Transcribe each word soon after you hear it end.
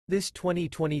This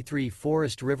 2023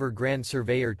 Forest River Grand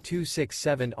Surveyor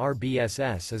 267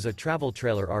 RBSS is a travel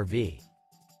trailer RV.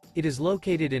 It is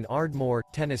located in Ardmore,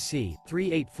 Tennessee,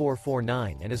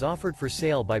 38449 and is offered for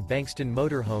sale by Bankston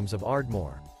Motorhomes of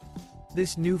Ardmore.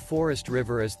 This new Forest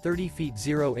River is 30 feet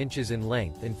 0 inches in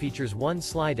length and features one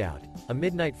slideout, a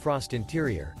midnight frost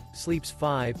interior, sleeps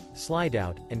 5,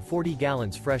 slideout, and 40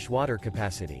 gallons fresh water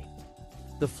capacity.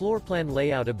 The floor plan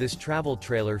layout of this travel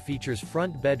trailer features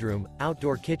front bedroom,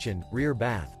 outdoor kitchen, rear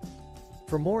bath.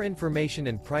 For more information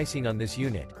and pricing on this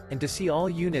unit, and to see all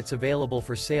units available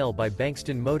for sale by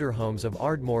Bankston Motorhomes of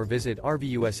Ardmore, visit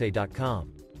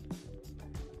RVUSA.com.